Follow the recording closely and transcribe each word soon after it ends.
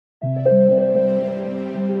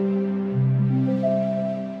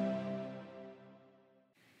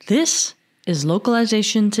This is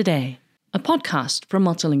Localization Today, a podcast from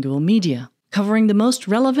Multilingual Media, covering the most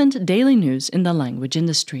relevant daily news in the language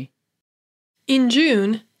industry. In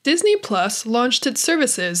June, Disney Plus launched its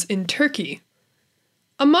services in Turkey.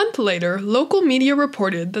 A month later, local media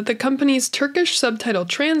reported that the company's Turkish subtitle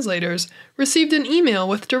translators received an email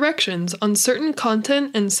with directions on certain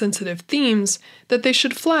content and sensitive themes that they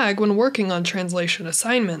should flag when working on translation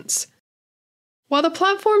assignments. While the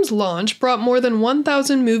platform's launch brought more than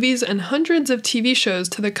 1,000 movies and hundreds of TV shows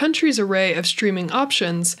to the country's array of streaming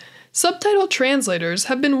options, subtitle translators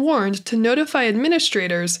have been warned to notify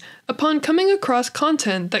administrators upon coming across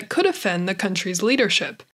content that could offend the country's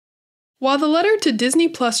leadership. While the letter to Disney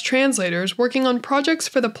Plus translators working on projects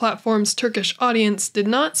for the platform's Turkish audience did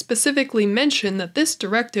not specifically mention that this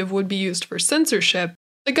directive would be used for censorship,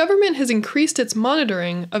 the government has increased its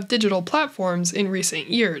monitoring of digital platforms in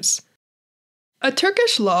recent years. A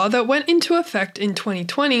Turkish law that went into effect in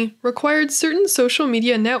 2020 required certain social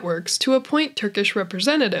media networks to appoint Turkish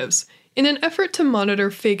representatives in an effort to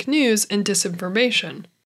monitor fake news and disinformation.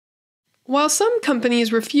 While some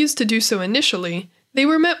companies refused to do so initially, they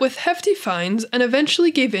were met with hefty fines and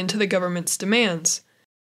eventually gave in to the government's demands.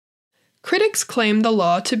 Critics claim the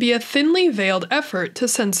law to be a thinly veiled effort to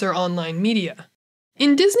censor online media.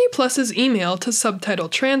 In Disney Plus's email to subtitle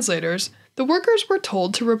translators, the workers were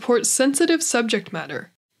told to report sensitive subject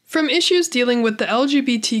matter, from issues dealing with the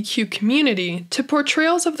LGBTQ community to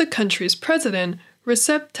portrayals of the country's president,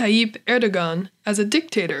 Recep Tayyip Erdogan, as a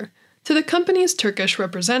dictator, to the company's Turkish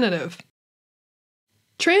representative.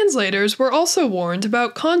 Translators were also warned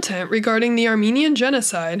about content regarding the Armenian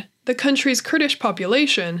genocide, the country's Kurdish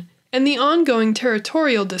population, and the ongoing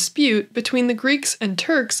territorial dispute between the Greeks and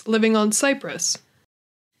Turks living on Cyprus.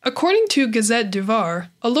 According to Gazette Duvar,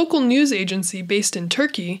 a local news agency based in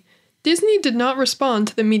Turkey, Disney did not respond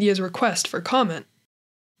to the media's request for comment.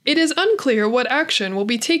 It is unclear what action will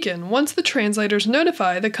be taken once the translators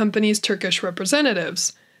notify the company's Turkish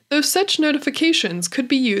representatives, though such notifications could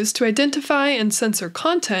be used to identify and censor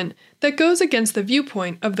content that goes against the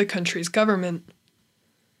viewpoint of the country's government.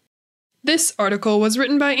 This article was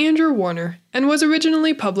written by Andrew Warner and was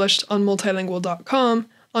originally published on multilingual.com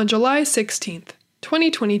on July 16th.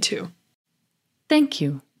 2022. Thank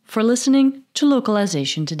you for listening to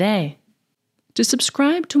Localization Today. To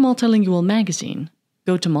subscribe to Multilingual magazine,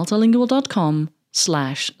 go to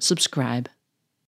multilingual.com/subscribe.